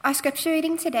Our scripture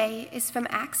reading today is from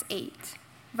Acts 8,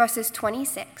 verses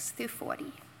 26 through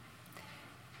 40.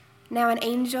 Now an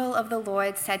angel of the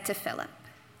Lord said to Philip,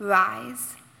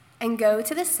 "Rise and go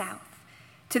to the south,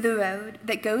 to the road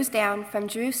that goes down from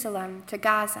Jerusalem to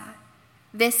Gaza.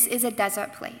 This is a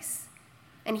desert place."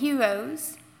 And he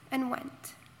rose and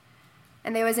went.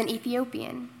 And there was an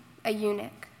Ethiopian, a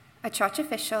eunuch, a church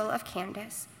official of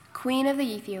Candace, queen of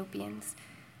the Ethiopians,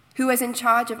 who was in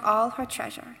charge of all her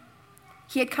treasure.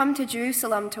 He had come to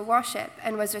Jerusalem to worship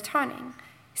and was returning,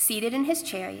 seated in his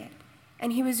chariot,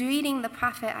 and he was reading the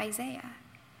prophet Isaiah.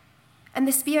 And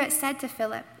the Spirit said to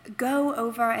Philip, "Go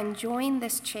over and join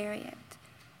this chariot."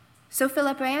 So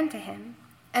Philip ran to him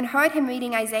and heard him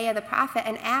reading Isaiah the prophet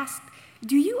and asked,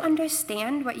 "Do you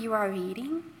understand what you are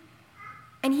reading?"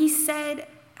 And he said,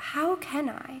 "How can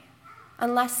I,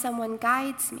 unless someone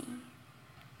guides me?"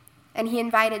 And he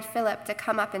invited Philip to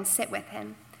come up and sit with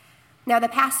him. Now the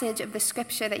passage of the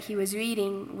scripture that he was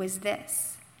reading was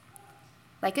this: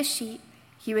 "Like a sheep,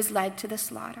 he was led to the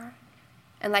slaughter,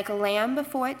 and like a lamb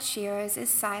before its shearers is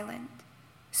silent,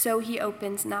 so he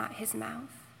opens not his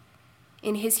mouth.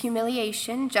 In his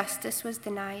humiliation, justice was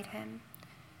denied him.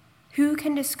 Who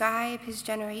can describe his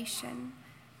generation?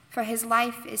 For his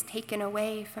life is taken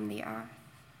away from the earth."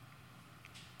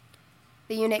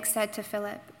 The eunuch said to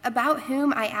Philip, "About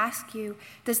whom, I ask you,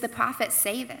 does the prophet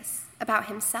say this? About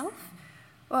himself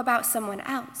or about someone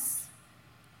else?"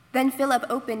 Then Philip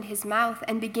opened his mouth,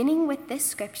 and beginning with this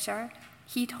scripture,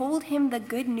 he told him the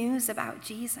good news about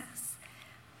Jesus.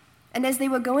 And as they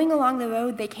were going along the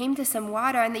road, they came to some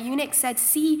water, and the eunuch said,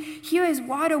 "See, here is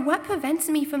water. What prevents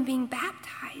me from being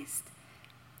baptized?"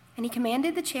 And he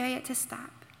commanded the chariot to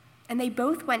stop, and they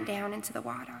both went down into the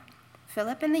water,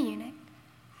 Philip and the eunuch,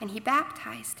 and he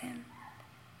baptized him.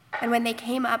 And when they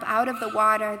came up out of the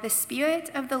water, the Spirit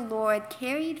of the Lord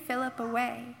carried Philip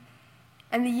away,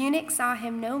 and the eunuch saw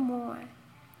him no more,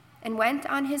 and went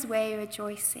on his way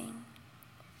rejoicing.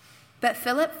 But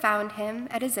Philip found him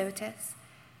at Azotus,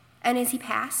 and as he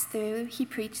passed through, he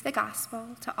preached the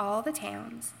gospel to all the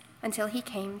towns until he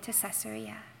came to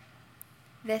Caesarea.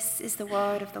 This is the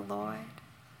word of the Lord.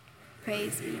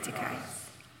 Praise be to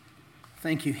Christ.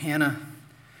 Thank you, Hannah,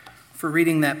 for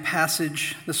reading that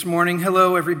passage this morning.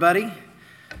 Hello, everybody.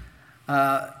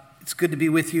 It's good to be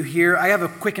with you here. I have a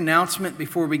quick announcement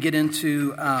before we get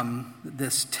into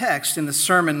this text in the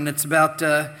sermon, and it's about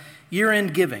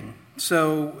year-end giving.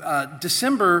 So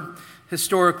December,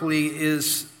 historically,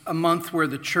 is a month where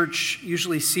the church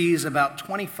usually sees about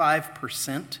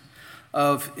 25%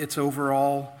 of its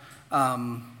overall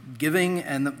giving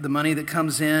and the money that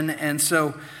comes in. And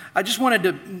so I just wanted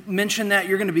to mention that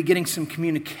you're going to be getting some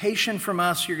communication from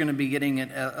us. You're going to be getting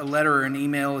a letter or an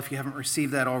email if you haven't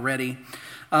received that already.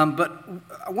 But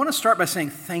I want to start by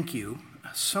saying thank you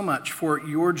so much for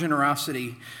your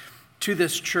generosity to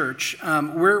this church.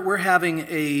 We're having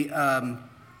a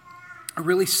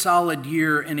really solid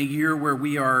year, and a year where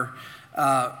we are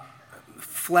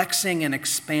flexing and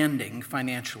expanding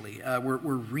financially.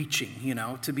 We're reaching,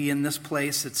 to be in this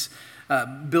place. It's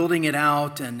building it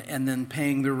out and then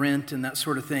paying the rent and that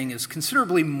sort of thing is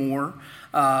considerably more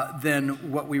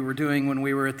than what we were doing when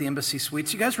we were at the Embassy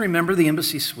Suites. You guys remember the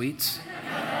Embassy Suites?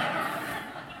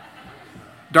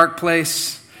 Dark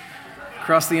place,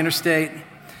 across the interstate.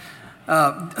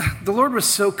 The Lord was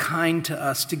so kind to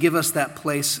us to give us that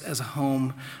place as a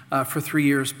home for 3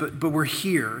 years, but we're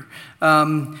here.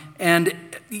 And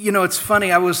it's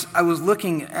funny. I was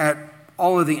looking at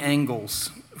all of the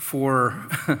angles for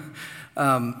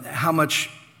how much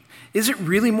is it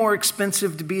really more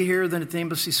expensive to be here than at the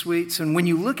Embassy Suites? And when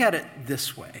you look at it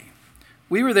this way,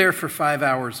 we were there for 5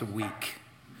 hours a week.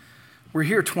 We're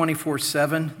here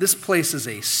 24/7. This place is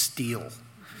a steal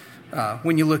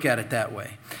when you look at it that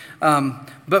way.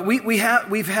 But we've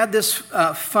had this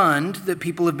fund that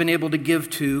people have been able to give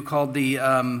to called the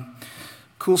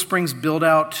Cool Springs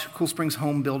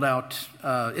Home Build Out.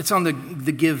 It's on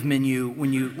the give menu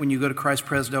when you go to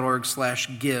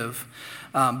christpres.org/give.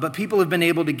 But people have been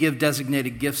able to give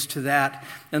designated gifts to that.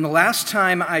 And the last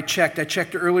time I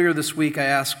checked earlier this week, I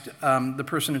asked the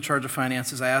person in charge of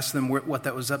finances, I asked them what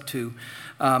that was up to.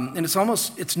 And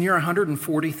it's near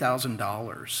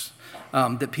 $140,000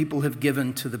 that people have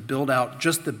given to the build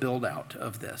out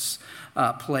of this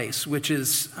place, which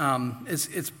is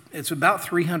it's about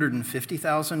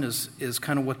 $350,000 is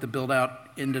kind of what the build out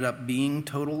ended up being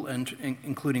total, and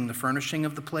including the furnishing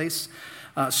of the place.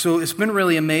 So it's been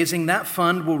really amazing. That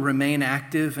fund will remain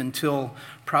active until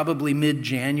probably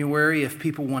mid-January if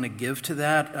people want to give to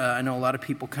that. I know a lot of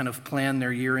people kind of plan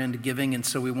their year-end giving, and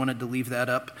so we wanted to leave that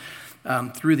up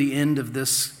through the end of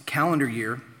this calendar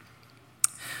year.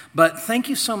 But thank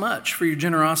you so much for your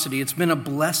generosity. It's been a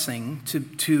blessing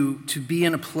to be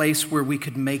in a place where we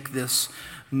could make this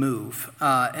move.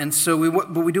 And so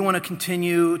we do want to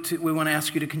continue we want to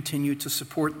ask you to continue to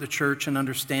support the church and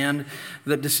understand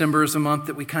that December is a month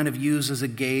that we kind of use as a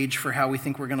gauge for how we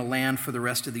think we're going to land for the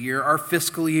rest of the year. Our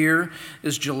fiscal year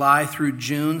is July through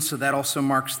June, so that also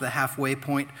marks the halfway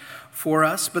point for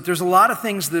us. But there's a lot of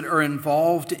things that are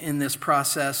involved in this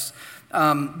process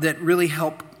that really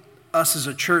help us as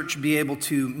a church be able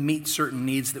to meet certain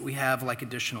needs that we have, like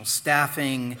additional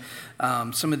staffing,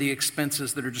 some of the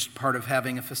expenses that are just part of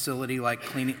having a facility, like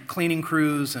cleaning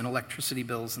crews and electricity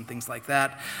bills and things like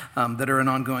that, that are an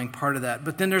ongoing part of that.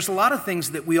 But then there's a lot of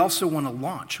things that we also want to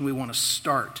launch and we want to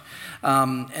start.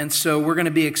 And so we're going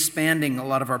to be expanding a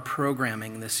lot of our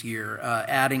programming this year,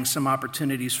 adding some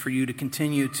opportunities for you to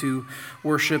continue to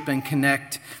worship and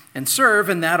connect and serve,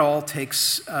 and that all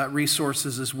takes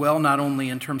resources as well, not only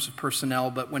in terms of personnel,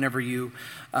 but whenever you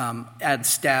add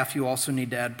staff, you also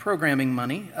need to add programming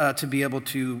money to be able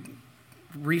to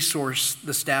resource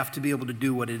the staff to be able to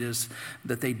do what it is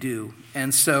that they do.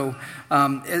 And so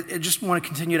I just want to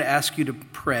continue to ask you to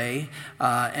pray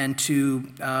and to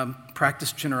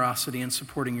practice generosity in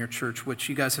supporting your church, which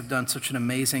you guys have done such an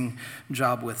amazing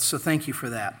job with. So thank you for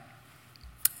that.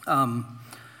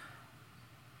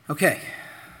 Okay.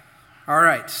 All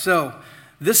right, so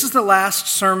this is the last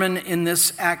sermon in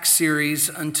this Acts series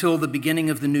until the beginning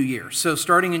of the new year. So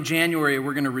starting in January,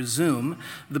 we're going to resume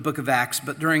the book of Acts,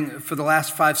 but for the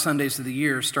last 5 Sundays of the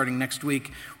year, starting next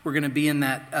week, we're going to be in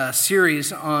that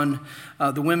series on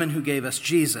the women who gave us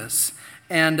Jesus.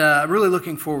 And really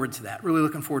looking forward to that, really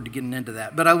looking forward to getting into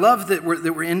that. But I love that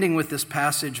we're ending with this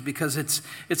passage because it's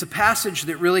a passage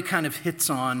that really kind of hits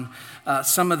on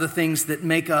some of the things that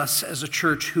make us as a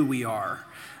church who we are.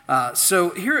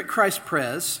 So here at Christ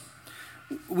Pres,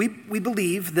 we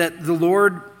believe that the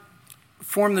Lord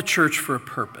formed the church for a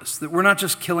purpose, that we're not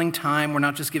just killing time, we're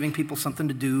not just giving people something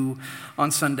to do on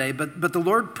Sunday, but the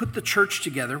Lord put the church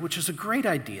together, which is a great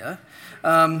idea,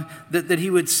 that he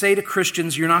would say to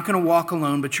Christians, you're not going to walk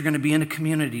alone, but you're going to be in a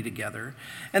community together,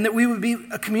 and that we would be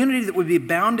a community that would be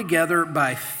bound together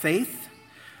by faith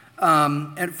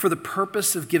and for the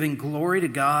purpose of giving glory to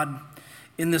God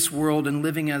in this world and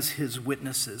living as his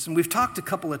witnesses. And we've talked a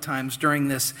couple of times during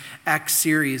this Acts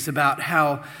series about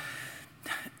how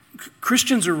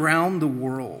Christians around the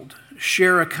world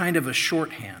share a kind of a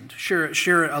shorthand,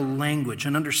 share a language,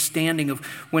 an understanding of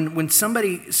when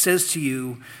somebody says to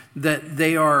you that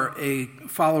they are a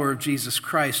follower of Jesus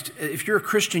Christ, if you're a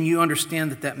Christian, you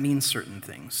understand that means certain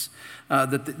things.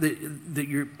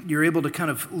 That you're able to kind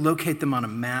of locate them on a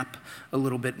map a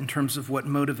little bit in terms of what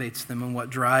motivates them and what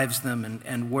drives them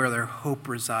and where their hope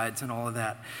resides and all of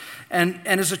that. And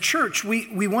as a church,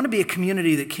 we want to be a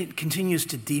community that continues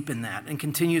to deepen that and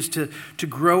continues to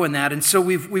grow in that. And so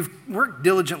we've worked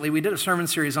diligently. We did a sermon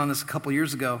series on this a couple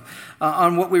years ago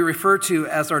on what we refer to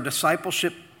as our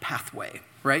discipleship pathway,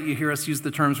 right? You hear us use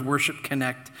the terms worship,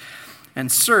 connect, and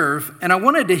serve. And I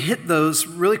wanted to hit those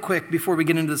really quick before we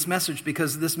get into this message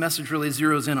because this message really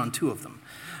zeroes in on 2 of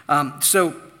them.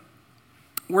 So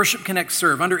worship, connect,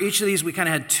 serve. Under each of these, we kind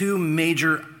of had 2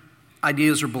 major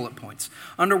ideas or bullet points.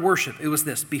 Under worship, it was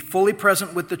this: be fully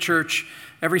present with the church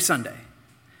every Sunday.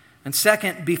 And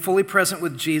second, be fully present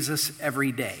with Jesus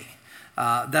every day.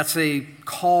 That's a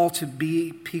call to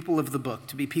be people of the book,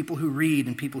 to be people who read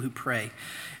and people who pray.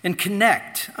 And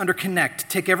connect, under connect,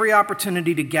 take every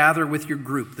opportunity to gather with your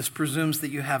group. This presumes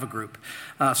that you have a group.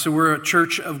 So we're a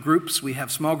church of groups. We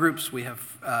have small groups. We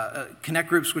have connect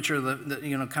groups, which are the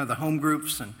kind of the home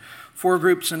groups, and 4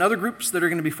 groups and other groups that are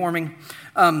going to be forming.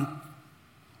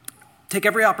 Take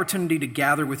every opportunity to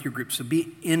gather with your group. So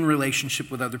be in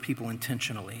relationship with other people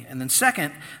intentionally. And then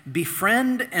second,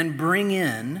 befriend and bring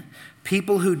in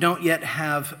people who don't yet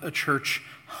have a church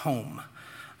home.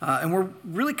 And we're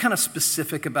really kind of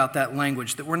specific about that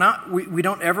language, that we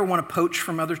don't ever want to poach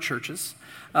from other churches.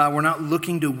 We're not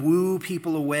looking to woo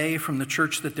people away from the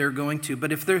church that they're going to.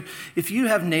 But if you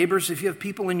have neighbors, if you have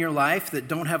people in your life that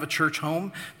don't have a church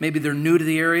home, maybe they're new to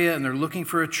the area and they're looking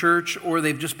for a church, or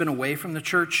they've just been away from the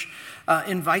church,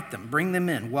 invite them, bring them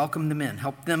in, welcome them in,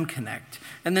 help them connect.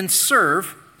 And then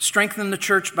serve, strengthen the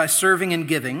church by serving and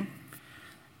giving.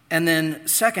 And then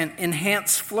second,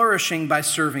 enhance flourishing by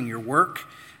serving your work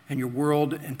and your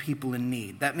world and people in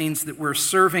need. That means that we're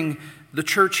serving the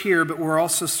church here, but we're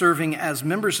also serving as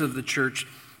members of the church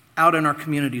out in our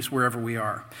communities wherever we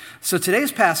are. So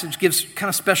today's passage gives kind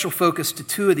of special focus to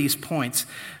 2 of these points.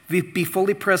 Be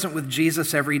fully present with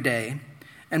Jesus every day,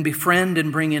 and befriend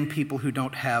and bring in people who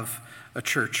don't have a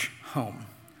church home.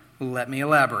 Let me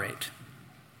elaborate.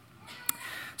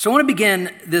 So I want to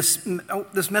begin this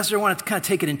message. I want to kind of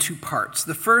take it in two parts.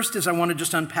 The first is I want to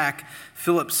just unpack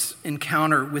Philip's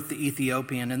encounter with the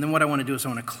Ethiopian. And then what I want to do is I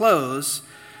want to close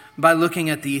by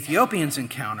looking at the Ethiopian's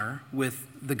encounter with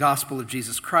the gospel of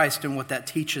Jesus Christ and what that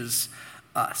teaches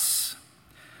us.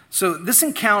 So this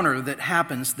encounter that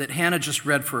happens, that Hannah just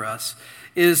read for us,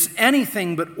 is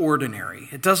anything but ordinary.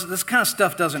 This kind of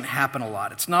stuff doesn't happen a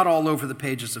lot. It's not all over the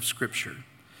pages of Scripture.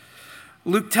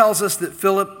 Luke tells us that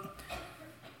Philip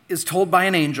is told by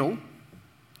an angel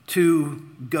to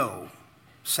go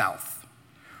south,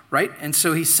 right? And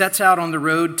so he sets out on the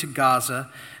road to Gaza,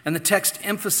 and the text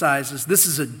emphasizes this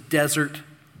is a desert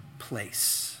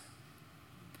place.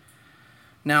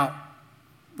 Now,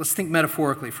 let's think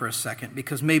metaphorically for a second,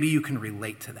 because maybe you can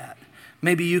relate to that.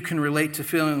 Maybe you can relate to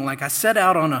feeling like I set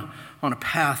out on a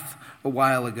path a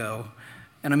while ago,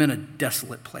 and I'm in a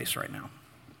desolate place right now.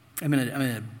 I'm in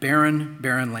a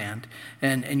barren land,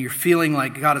 and you're feeling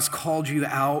like God has called you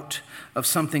out of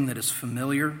something that is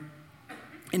familiar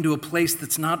into a place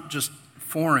that's not just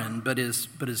foreign, but is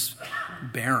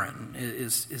barren,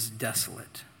 is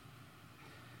desolate.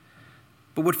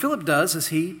 But what Philip does is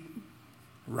he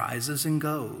rises and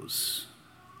goes.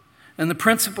 And the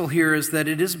principle here is that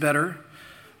it is better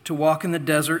to walk in the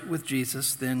desert with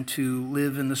Jesus than to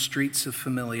live in the streets of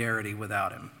familiarity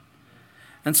without him.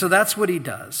 And so that's what he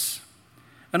does.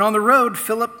 And on the road,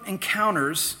 Philip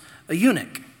encounters a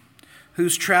eunuch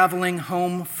who's traveling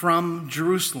home from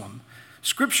Jerusalem.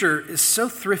 Scripture is so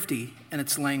thrifty in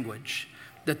its language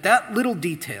that little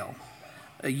detail,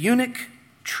 a eunuch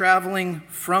traveling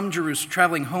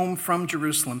home from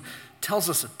Jerusalem, tells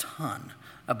us a ton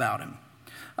about him.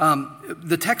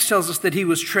 The text tells us that he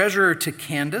was treasurer to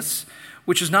Candace,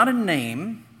 which is not a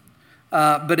name,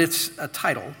 but it's a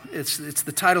title. It's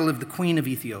the title of the Queen of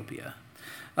Ethiopia.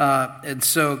 And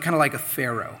so kind of like a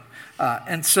pharaoh.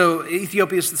 And so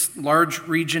Ethiopia is this large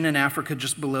region in Africa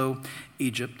just below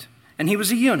Egypt. And he was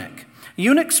a eunuch.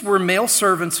 Eunuchs were male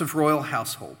servants of royal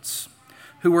households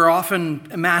who were often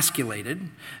emasculated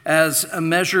as a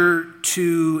measure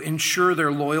to ensure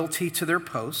their loyalty to their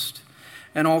post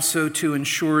and also to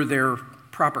ensure their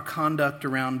proper conduct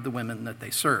around the women that they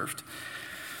served.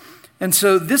 And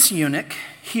so this eunuch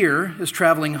here is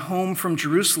traveling home from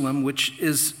Jerusalem, which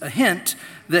is a hint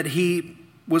that he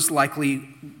was likely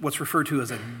what's referred to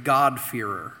as a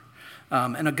God-fearer.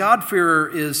 And a God-fearer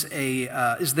is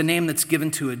the name that's given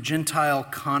to a Gentile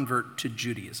convert to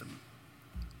Judaism.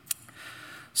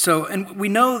 So, and we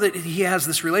know that he has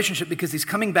this relationship because he's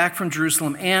coming back from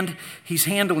Jerusalem and he's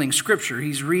handling Scripture.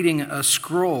 He's reading a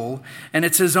scroll, and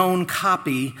it's his own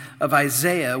copy of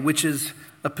Isaiah, which is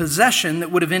a possession that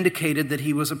would have indicated that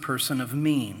he was a person of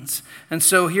means. And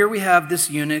so here we have this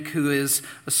eunuch who is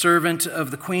a servant of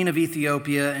the Queen of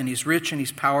Ethiopia, and he's rich and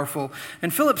he's powerful.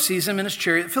 And Philip sees him in his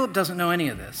chariot. Philip doesn't know any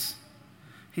of this.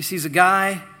 He sees a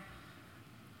guy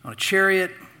on a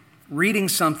chariot reading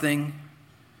something,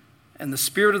 and the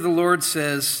Spirit of the Lord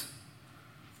says,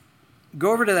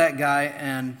 go over to that guy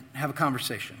and have a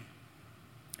conversation.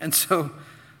 And so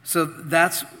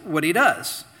that's what he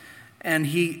does. And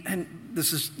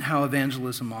this is how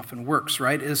evangelism often works,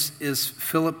 right? Is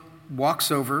Philip walks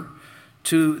over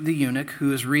to the eunuch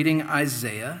who is reading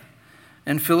Isaiah,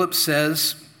 and Philip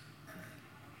says,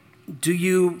 do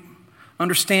you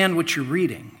understand what you're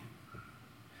reading?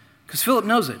 Because Philip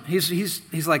knows it. He's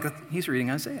like, he's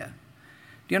reading Isaiah.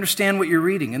 Do you understand what you're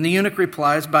reading? And the eunuch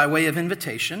replies by way of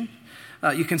invitation.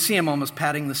 You can see him almost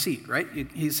patting the seat, right?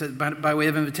 He said, by way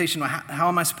of invitation, how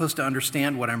am I supposed to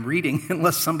understand what I'm reading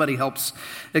unless somebody helps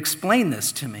explain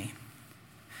this to me?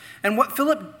 And what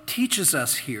Philip teaches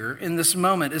us here in this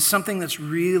moment is something that's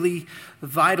really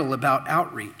vital about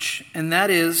outreach, and that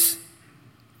is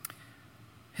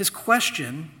his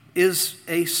question is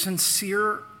a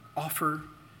sincere offer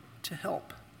to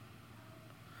help.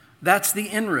 That's the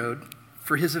inroad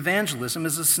for his evangelism,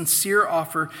 is a sincere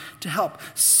offer to help.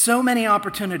 So many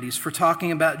opportunities for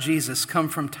talking about Jesus come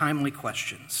from timely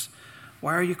questions.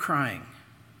 Why are you crying?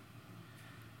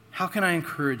 How can I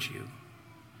encourage you?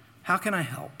 How can I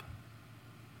help?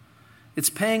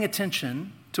 It's paying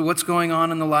attention to what's going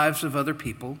on in the lives of other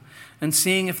people and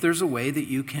seeing if there's a way that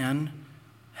you can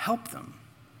help them,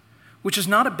 which is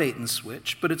not a bait and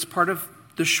switch, but it's part of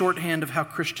the shorthand of how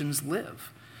Christians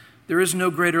live. There is no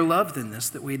greater love than this,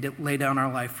 that we lay down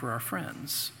our life for our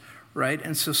friends, right?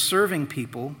 And so serving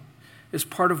people is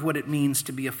part of what it means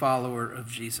to be a follower of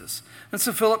Jesus. And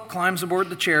so Philip climbs aboard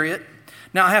the chariot.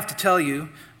 Now, I have to tell you,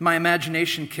 my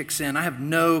imagination kicks in. I have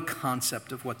no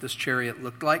concept of what this chariot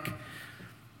looked like.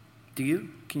 Do you?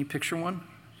 Can you picture one?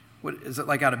 What is it,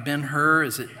 like out of Ben-Hur?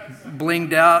 Is it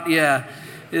blinged out? Yeah.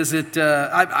 Is it,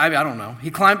 I don't know.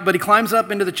 He climbs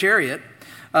up into the chariot,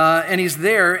 and he's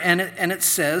there, and it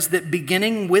says that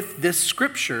beginning with this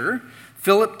scripture,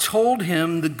 Philip told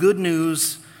him the good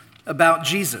news about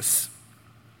Jesus.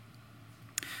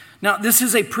 Now, this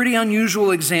is a pretty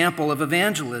unusual example of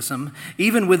evangelism,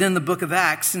 even within the book of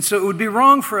Acts, and so it would be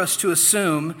wrong for us to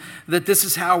assume that this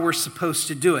is how we're supposed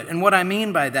to do it. And what I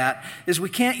mean by that is we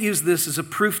can't use this as a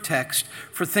proof text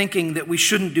for thinking that we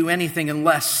shouldn't do anything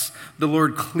unless the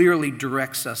Lord clearly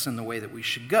directs us in the way that we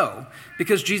should go,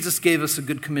 because Jesus gave us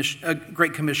a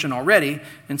great commission already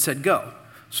and said go.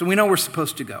 So we know we're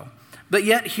supposed to go. But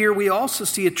yet here we also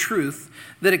see a truth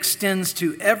that extends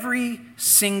to every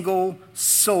single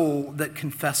soul that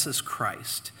confesses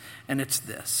Christ. And it's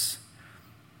this.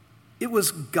 It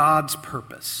was God's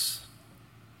purpose.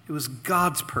 It was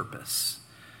God's purpose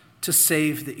to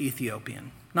save the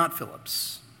Ethiopian, not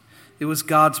Philip's. It was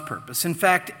God's purpose. In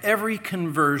fact, every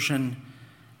conversion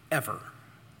ever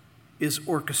is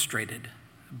orchestrated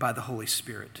by the Holy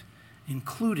Spirit,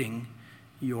 including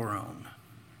your own.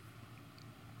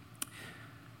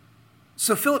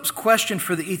 So Philip's question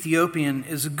for the Ethiopian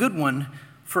is a good one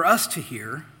for us to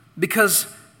hear, because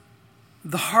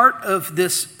the heart of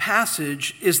this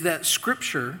passage is that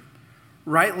Scripture,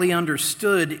 rightly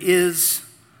understood, is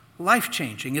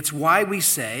life-changing. It's why we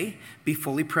say, be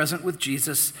fully present with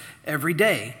Jesus every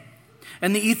day.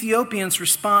 And the Ethiopian's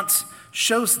response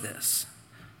shows this.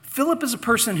 Philip is a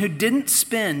person who didn't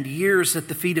spend years at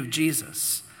the feet of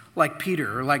Jesus, like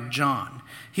Peter or like John.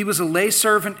 He was a lay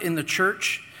servant in the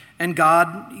church, and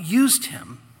God used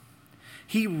him.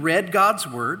 He read God's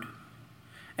word,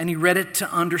 and he read it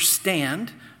to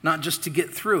understand, not just to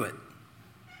get through it.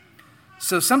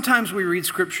 So sometimes we read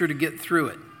Scripture to get through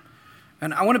it.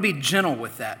 And I want to be gentle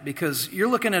with that, because you're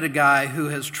looking at a guy who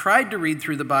has tried to read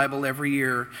through the Bible every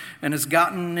year and has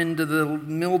gotten into the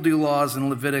mildew laws in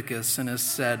Leviticus and has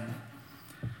said,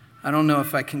 I don't know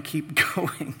if I can keep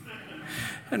going.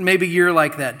 And maybe you're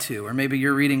like that too, or maybe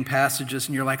you're reading passages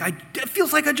and you're like, it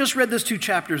feels like I just read this 2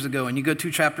 chapters ago, and you go 2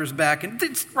 chapters back and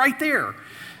it's right there.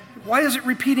 Why is it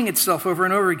repeating itself over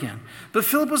and over again? But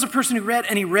Philip was a person who read,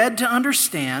 and he read to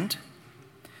understand.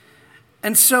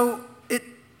 And so it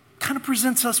kind of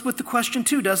presents us with the question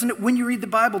too, doesn't it? When you read the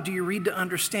Bible, do you read to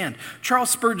understand? Charles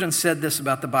Spurgeon said this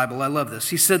about the Bible. I love this.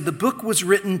 He said, the book was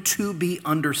written to be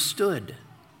understood.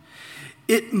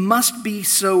 It must be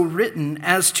so written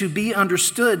as to be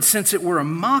understood, since it were a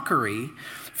mockery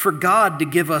for God to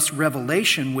give us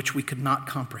revelation which we could not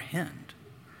comprehend.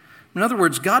 In other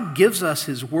words, God gives us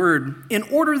his word in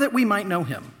order that we might know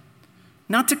him,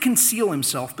 not to conceal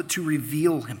himself, but to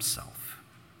reveal himself.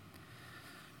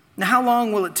 Now, how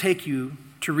long will it take you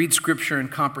to read Scripture and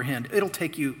comprehend? It'll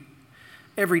take you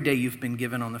every day you've been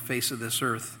given on the face of this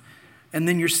earth, and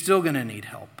then you're still going to need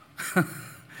help.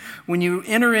 When you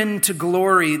enter into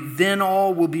glory, then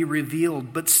all will be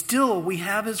revealed. But still, we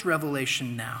have his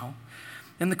revelation now.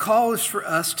 And the call is for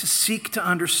us to seek to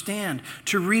understand,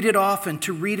 to read it often,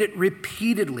 to read it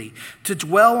repeatedly, to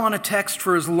dwell on a text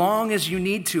for as long as you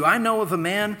need to. I know of a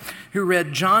man who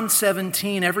read John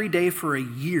 17 every day for a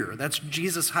year. That's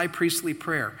Jesus' high priestly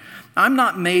prayer. I'm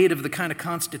not made of the kind of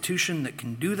constitution that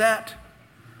can do that,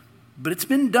 but it's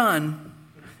been done.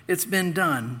 It's been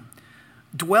done.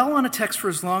 Dwell on a text for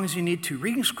as long as you need to.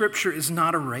 Reading Scripture is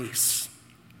not a race.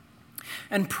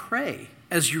 And pray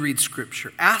as you read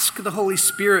Scripture. Ask the Holy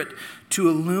Spirit to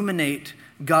illuminate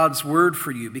God's word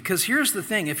for you. Because here's the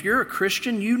thing. If you're a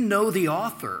Christian, you know the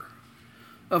author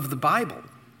of the Bible.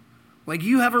 Like,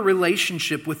 you have a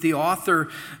relationship with the author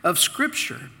of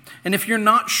Scripture. And if you're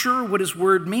not sure what his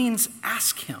word means,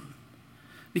 ask him.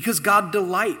 Because God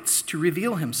delights to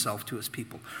reveal himself to his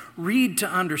people. Read to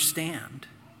understand.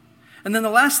 And then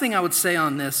the last thing I would say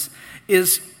on this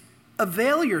is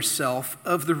avail yourself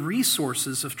of the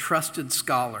resources of trusted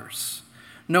scholars,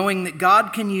 knowing that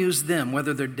God can use them,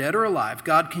 whether they're dead or alive.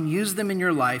 God can use them in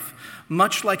your life,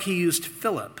 much like he used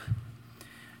Philip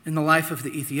in the life of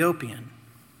the Ethiopian.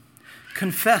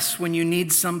 Confess when you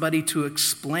need somebody to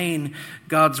explain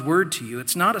God's word to you.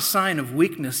 It's not a sign of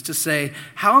weakness to say,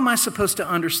 how am I supposed to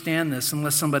understand this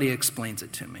unless somebody explains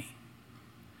it to me?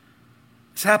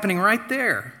 It's happening right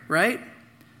there, right?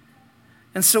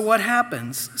 And so what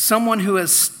happens? Someone who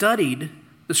has studied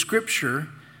the Scripture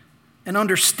and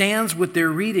understands what they're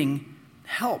reading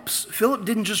helps. Philip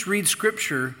didn't just read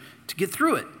Scripture to get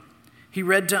through it. He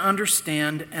read to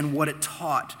understand and what it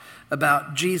taught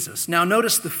about Jesus. Now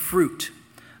notice the fruit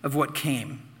of what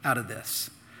came out of this.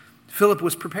 Philip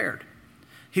was prepared.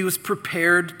 He was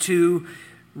prepared to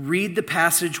read the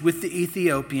passage with the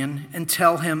Ethiopian and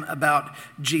tell him about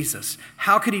Jesus.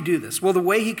 How could he do this? Well, the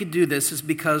way he could do this is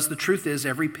because the truth is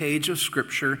every page of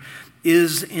Scripture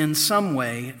is in some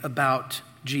way about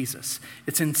Jesus.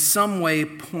 It's in some way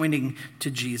pointing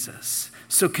to Jesus.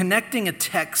 So connecting a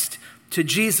text to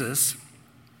Jesus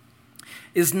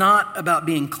is not about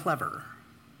being clever.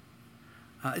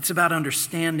 It's about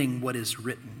understanding what is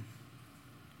written.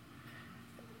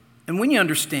 And when you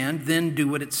understand, then do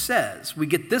what it says. We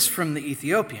get this from the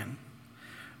Ethiopian.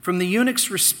 From the eunuch's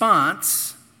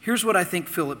response, here's what I think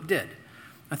Philip did.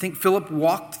 I think Philip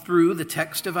walked through the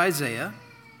text of Isaiah,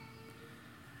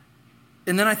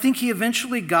 and then I think he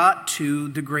eventually got to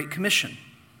the Great Commission,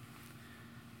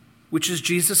 which is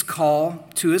Jesus' call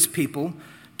to his people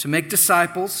to make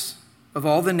disciples of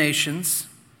all the nations,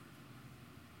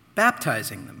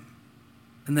 baptizing them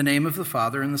in the name of the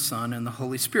Father and the Son and the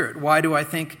Holy Spirit. Why do I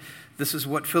think this is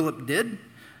what Philip did?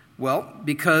 Well,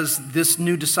 because this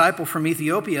new disciple from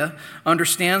Ethiopia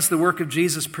understands the work of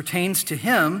Jesus pertains to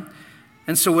him,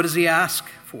 and so what does he ask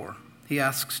for? He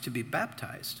asks to be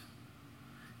baptized.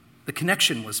 The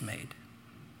connection was made.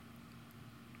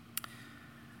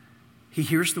 He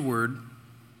hears the word,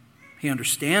 he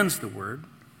understands the word,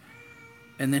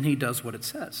 and then he does what it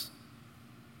says.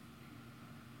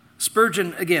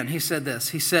 Spurgeon, again, he said this.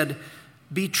 He said,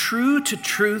 "Be true to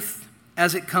truth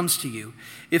as it comes to you.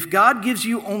 If God gives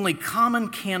you only common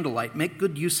candlelight, make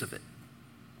good use of it.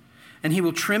 And he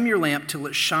will trim your lamp till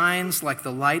it shines like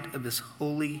the light of his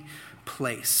holy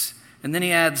place." And then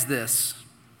he adds this,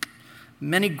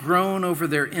 "Many groan over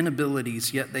their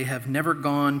inabilities, yet they have never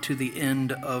gone to the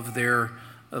end of their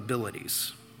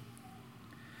abilities."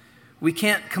 We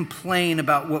can't complain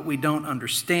about what we don't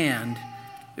understand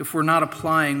if we're not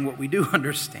applying what we do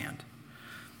understand.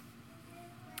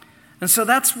 And so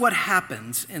that's what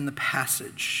happens in the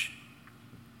passage.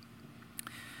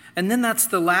 And then that's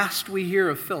the last we hear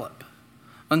of Philip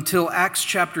until Acts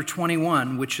chapter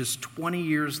 21, which is 20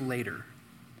 years later.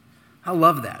 I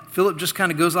love that. Philip just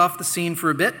kind of goes off the scene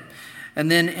for a bit, and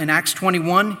then in Acts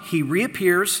 21, he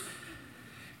reappears,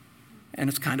 and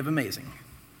it's kind of amazing.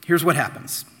 Here's what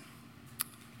happens.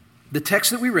 The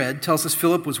text that we read tells us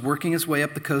Philip was working his way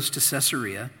up the coast to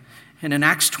Caesarea. And in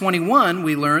Acts 21,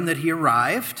 we learn that he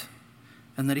arrived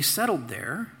and that he settled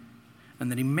there and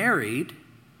that he married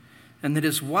and that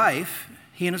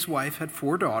he and his wife had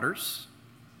 4 daughters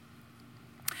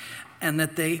and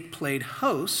that they played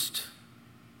host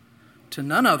to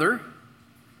none other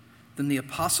than the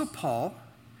Apostle Paul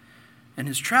and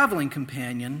his traveling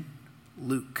companion,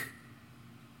 Luke.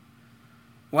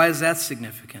 Why is that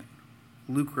significant?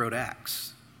 Luke wrote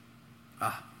Acts.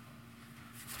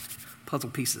 Puzzle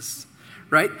pieces,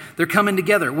 right? They're coming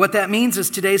together. What that means is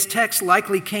today's text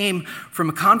likely came from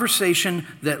a conversation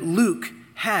that Luke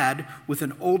had with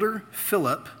an older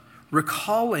Philip,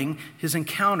 recalling his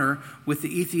encounter with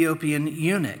the Ethiopian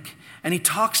eunuch. And he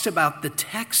talks about the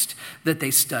text that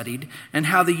they studied and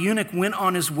how the eunuch went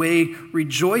on his way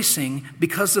rejoicing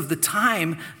because of the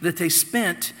time that they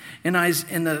spent in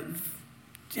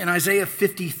Isaiah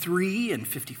 53 and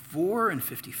 54 and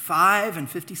 55 and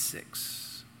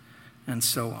 56 and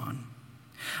so on.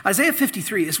 Isaiah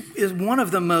 53 is one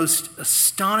of the most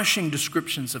astonishing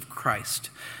descriptions of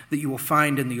Christ that you will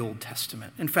find in the Old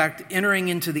Testament. In fact, entering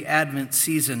into the Advent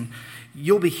season,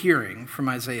 you'll be hearing from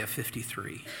Isaiah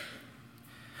 53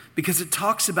 because it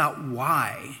talks about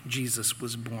why Jesus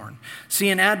was born. See,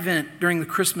 in Advent, during the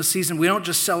Christmas season, we don't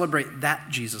just celebrate that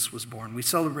Jesus was born. We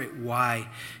celebrate why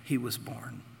he was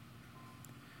born.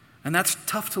 And that's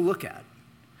tough to look at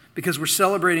because we're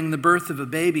celebrating the birth of a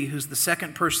baby who's the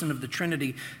second person of the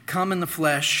Trinity, come in the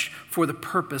flesh for the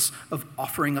purpose of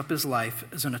offering up his life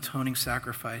as an atoning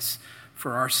sacrifice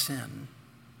for our sin.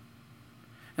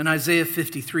 And Isaiah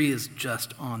 53 is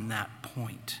just on that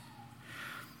point.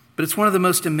 But it's one of the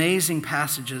most amazing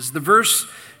passages. The verse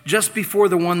just before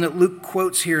the one that Luke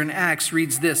quotes here in Acts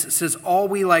reads this. It says, "All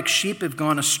we like sheep have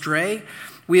gone astray.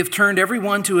 We have turned every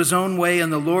one to his own way,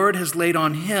 and the Lord has laid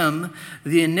on him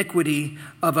the iniquity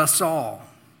of us all.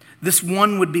 This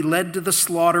one would be led to the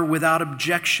slaughter without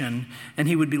objection, and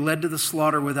he would be led to the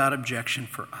slaughter without objection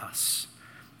for us."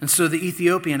 And so the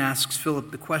Ethiopian asks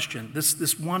Philip the question,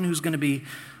 this one who's going to be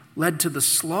led to the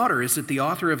slaughter, is it the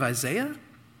author of Isaiah?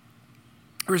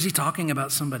 Or is he talking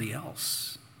about somebody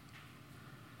else?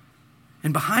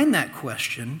 And behind that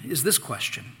question is this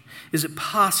question: is it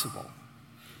possible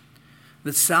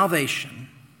that salvation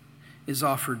is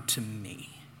offered to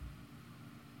me?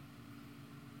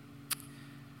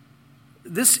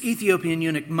 This Ethiopian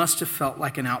eunuch must have felt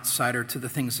like an outsider to the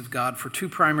things of God for 2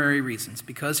 primary reasons: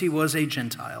 because he was a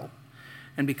Gentile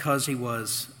and because he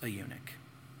was a eunuch.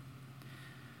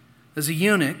 As a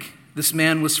eunuch, this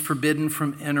man was forbidden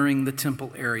from entering the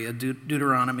temple area.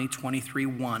 Deuteronomy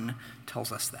 23:1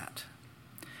 tells us that.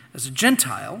 As a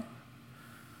Gentile,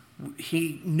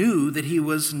 he knew that he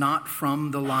was not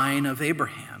from the line of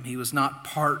Abraham. He was not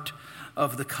part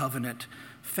of the covenant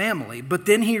family. But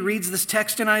then he reads this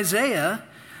text in Isaiah,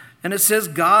 and it says,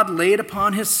 God laid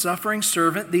upon his suffering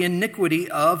servant the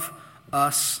iniquity of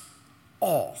us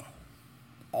all.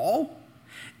 All?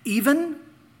 Even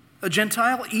a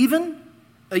Gentile? Even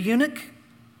a eunuch?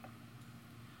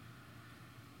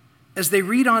 As they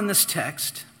read on this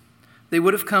text, they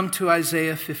would have come to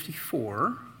Isaiah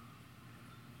 54,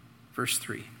 verse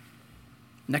 3.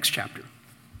 Next chapter.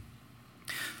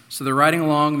 So they're riding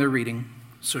along, they're reading.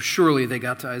 So surely they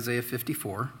got to Isaiah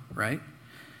 54, right?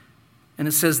 And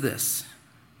it says this,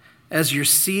 as your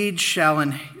seed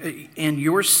and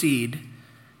your seed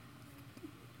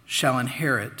shall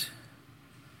inherit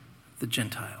the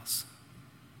Gentiles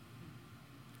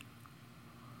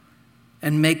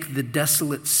and make the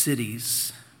desolate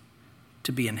cities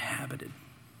to be inhabited.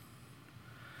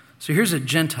 So here's a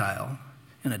Gentile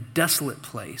in a desolate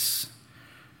place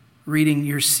reading,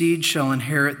 your seed shall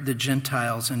inherit the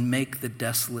Gentiles and make the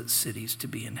desolate cities to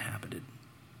be inhabited.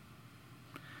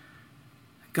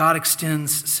 God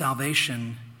extends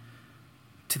salvation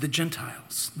to the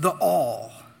Gentiles. The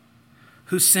all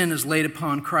whose sin is laid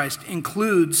upon Christ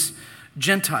includes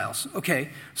Gentiles.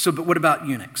 Okay, but what about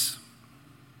eunuchs?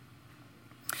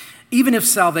 Even if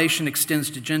salvation extends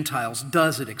to Gentiles,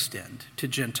 does it extend to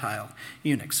Gentile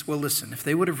eunuchs? Well, listen, if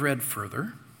they would have read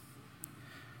further,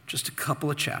 just a couple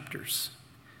of chapters,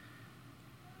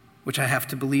 which I have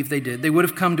to believe they did, they would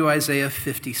have come to Isaiah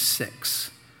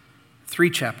 56, 3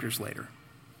 chapters later.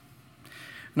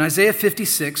 In Isaiah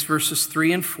 56, verses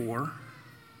 3 and 4,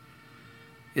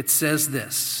 it says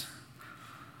this,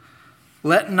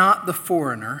 let not the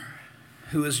foreigner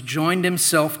who has joined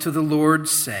himself to the Lord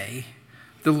say,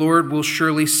 the Lord will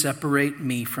surely separate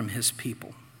me from his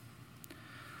people.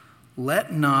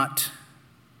 Let not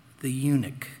the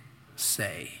eunuch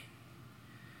say,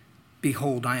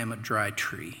 behold, I am a dry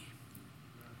tree.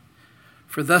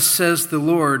 For thus says the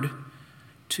Lord,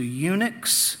 to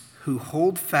eunuchs who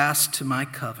hold fast to my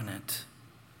covenant,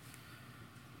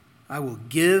 I will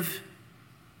give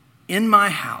in my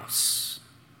house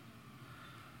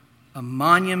a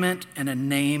monument and a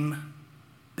name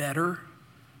better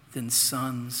than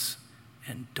sons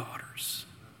and daughters.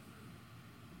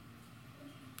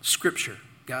 Scripture,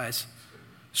 guys,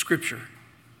 Scripture.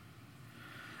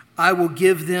 I will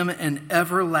give them an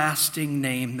everlasting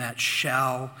name that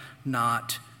shall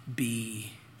not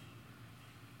be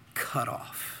cut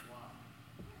off.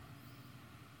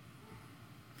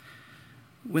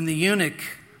 When the eunuch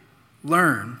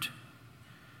learned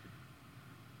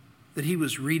that he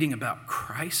was reading about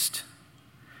Christ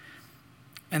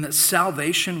and that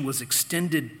salvation was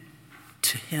extended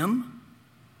to him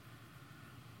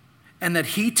and that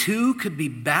he too could be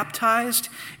baptized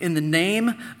in the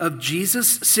name of Jesus,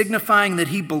 signifying that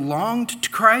he belonged to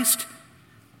Christ,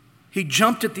 he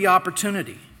jumped at the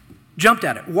opportunity, jumped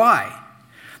at it. Why?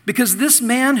 Because this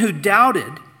man who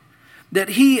doubted that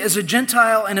he as a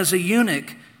Gentile and as a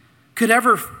eunuch could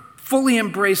ever fully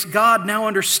embrace God now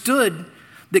understood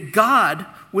that God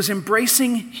was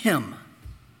embracing him.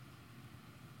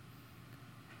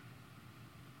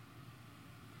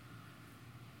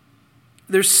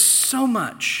 There's so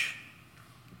much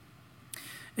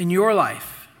in your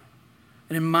life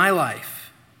and in my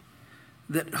life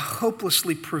that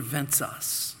hopelessly prevents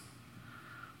us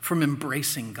from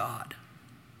embracing God.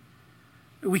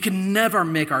 We can never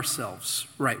make ourselves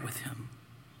right with him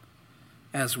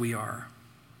as we are.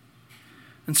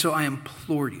 And so I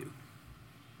implore you,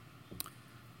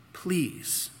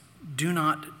 please do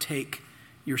not take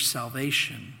your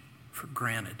salvation for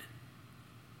granted.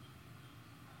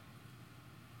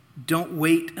 Don't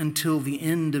wait until the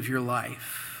end of your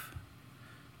life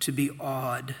to be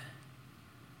awed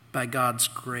by God's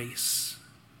grace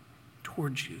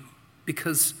towards you.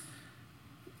 Because,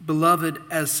 beloved,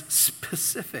 as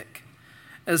specific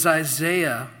as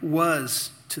Isaiah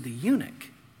was to the eunuch,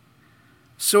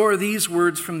 so are these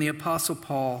words from the Apostle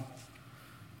Paul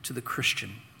to the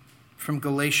Christian, from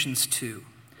Galatians 2.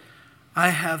 I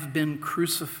have been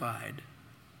crucified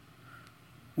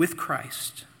with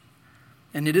Christ,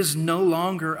 and it is no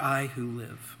longer I who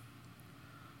live,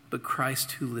 but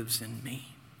Christ who lives in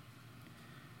me.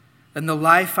 And the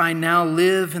life I now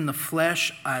live in the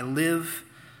flesh, I live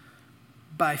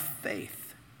by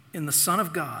faith in the Son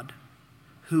of God,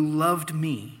 who loved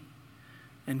me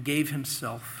and gave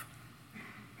himself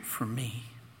for me.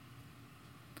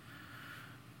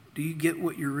 Do you get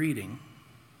what you're reading?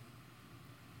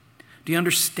 Do you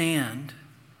understand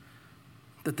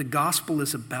that the gospel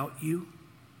is about you?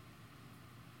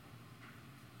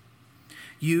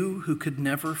 You who could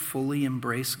never fully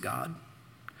embrace God.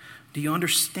 Do you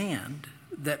understand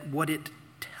that what it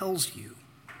tells you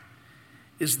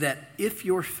is that if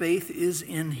your faith is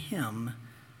in him,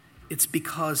 it's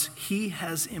because he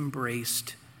has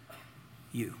embraced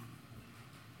you,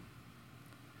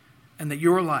 and that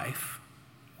your life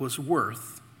was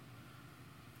worth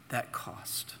that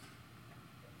cost?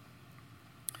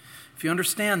 If you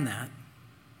understand that,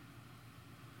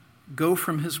 go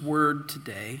from his word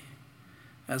today,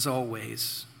 as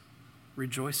always,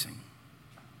 rejoicing.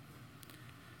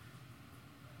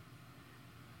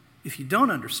 If you don't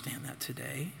understand that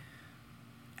today,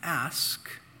 ask,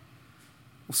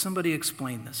 will somebody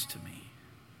explain this to me?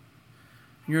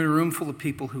 You're in a room full of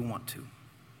people who want to.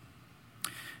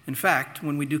 In fact,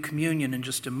 when we do communion in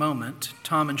just a moment,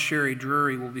 Tom and Sherry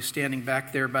Drury will be standing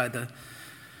back there by the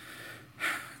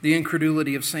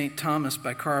Incredulity of St. Thomas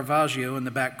by Caravaggio in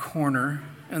the back corner,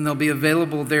 and they'll be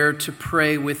available there to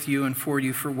pray with you and for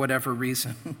you for whatever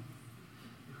reason.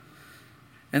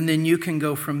 And then you can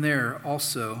go from there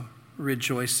also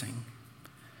rejoicing.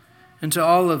 And to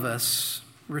all of us,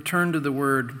 return to the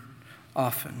word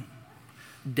often,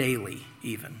 daily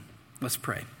even. Let's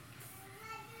pray.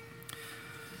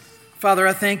 Father,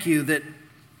 I thank you that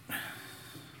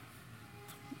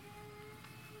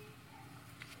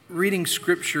reading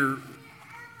Scripture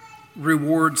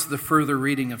rewards the further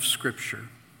reading of Scripture.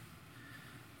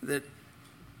 That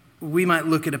we might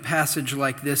look at a passage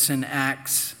like this in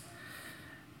Acts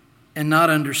and not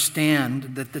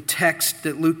understand that the text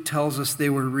that Luke tells us they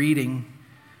were reading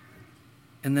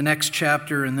in the next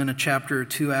chapter and then a chapter or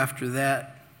two after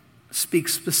that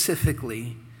speaks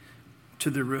specifically to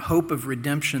the hope of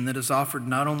redemption that is offered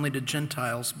not only to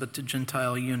Gentiles but to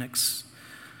Gentile eunuchs,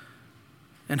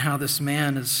 and how this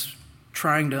man is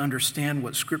trying to understand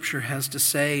what Scripture has to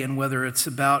say and whether it's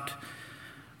about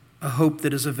a hope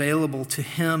that is available to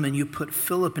him, and you put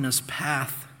Philip in his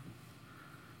path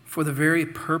for the very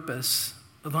purpose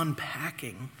of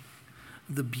unpacking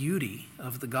the beauty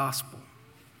of the gospel.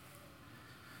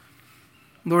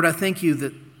 Lord, I thank you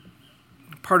that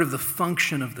part of the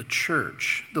function of the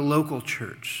church, the local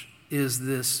church, is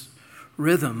this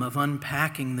rhythm of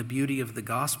unpacking the beauty of the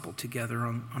gospel together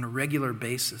on a regular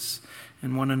basis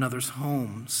in one another's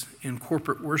homes, in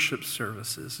corporate worship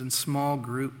services, in small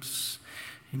groups,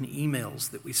 in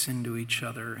emails that we send to each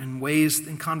other, in ways,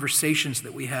 in conversations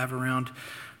that we have around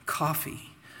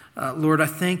coffee. Lord, I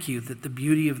thank you that the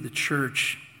beauty of the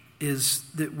church is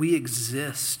that we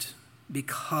exist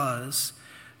because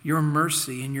your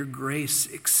mercy and your grace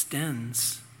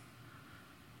extends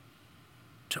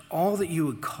to all that you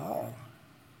would call.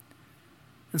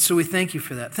 And so we thank you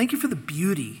for that. Thank you for the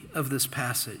beauty of this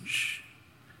passage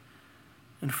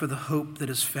and for the hope that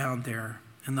is found there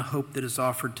and the hope that is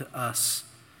offered to us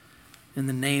in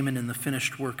the name and in the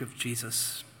finished work of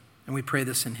Jesus. And we pray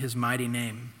this in his mighty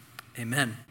name. Amen.